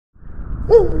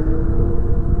Hey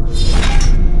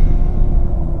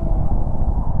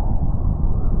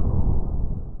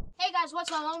guys,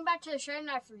 what's up? Welcome back to the shredder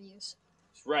knife reviews.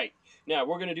 That's right. Now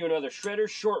we're going to do another shredder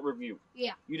short review.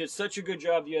 Yeah. You did such a good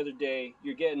job the other day.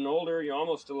 You're getting older. You're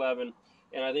almost 11.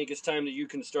 And I think it's time that you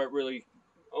can start really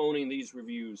owning these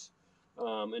reviews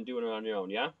and doing it on your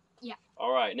own, yeah? Yeah.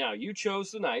 All right. Now, you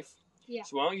chose the knife. Yeah.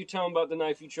 So why don't you tell them about the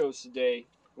knife you chose today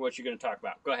and what you're going to talk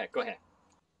about. Go ahead. Go ahead.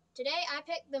 Today I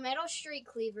picked the Metal Street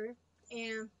Cleaver,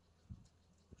 and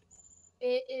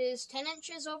it is 10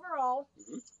 inches overall.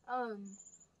 Mm-hmm.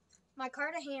 My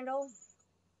carta handle,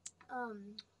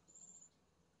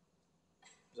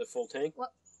 Is it full tank?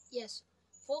 What? Yes,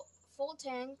 full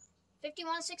tank,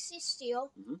 5160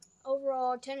 steel. Mm-hmm.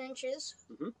 Overall 10 inches.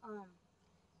 Mm-hmm.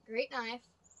 Great knife.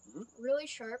 Mm-hmm. Really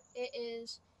sharp. It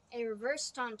is a reverse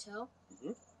tonto.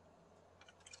 Mm-hmm.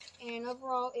 And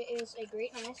overall, it is a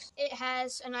great knife. It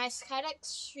has a nice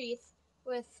kydex sheath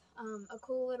with a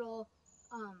cool little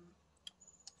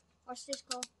what's this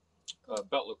called?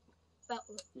 Belt loop. Belt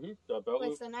loop. Mm-hmm. Belt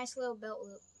loop. With a nice little belt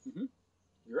loop. Mm-hmm.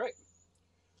 You're right.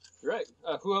 You're right.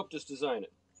 Who helped us design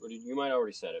it? Or you might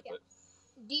already said it, Yeah. but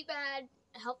DBAD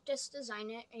helped us design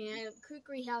it, and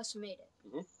Cookery House made it.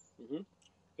 Mm-hmm. Mm-hmm.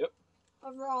 Yep.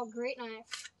 Overall, great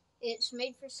knife. It's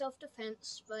made for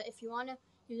self-defense, but if you want to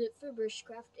use it for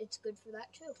bushcraft, it's good for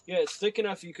that too. Yeah, it's thick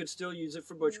enough you could still use it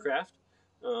for bushcraft.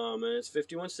 And it's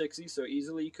 5160, so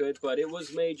easily you could, but it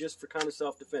was made just for kind of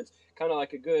self-defense. Kind of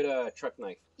like a good truck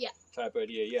knife. Yeah. Type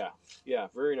idea, yeah. Yeah,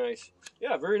 very nice.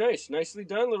 Yeah, very nice. Nicely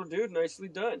done, little dude. Nicely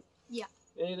done. Yeah.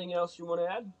 Anything else you want to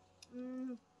add?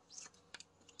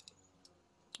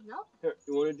 No. Here,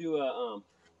 you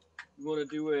want to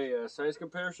do a size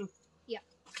comparison? Yeah.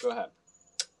 Go ahead.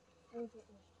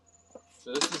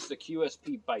 So this is the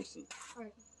QSP Bison.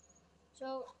 Alright.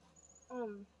 So,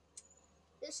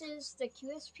 this is the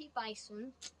QSP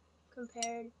Bison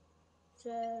compared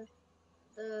to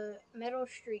the Metal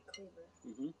Street Cleaver.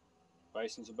 Mm-hmm.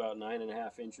 Bison's about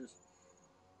 9.5 inches.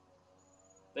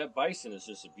 That Bison is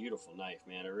just a beautiful knife,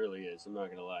 man. It really is. I'm not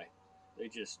gonna lie.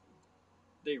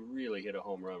 They really hit a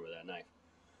home run with that knife.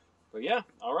 But yeah,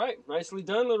 all right, nicely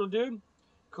done, little dude.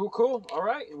 Cool, cool. All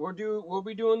right, we'll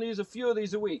be doing a few of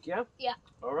these a week, yeah? Yeah.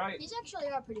 All right. These actually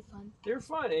are pretty fun. They're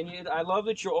fun, and I love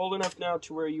that you're old enough now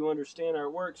to where you understand how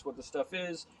it works, what the stuff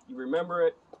is. You remember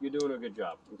it. You're doing a good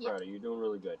job. I'm proud of you. You're doing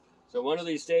really good. So one of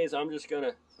these days, I'm just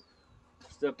gonna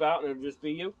step out and it'll just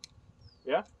be you.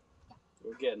 Yeah?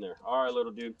 We're getting there. All right,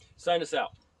 little dude. Sign us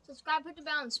out. Subscribe, hit the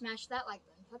bell, and smash that like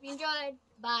button. Hope you enjoyed.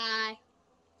 Bye.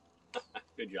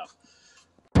 Good job.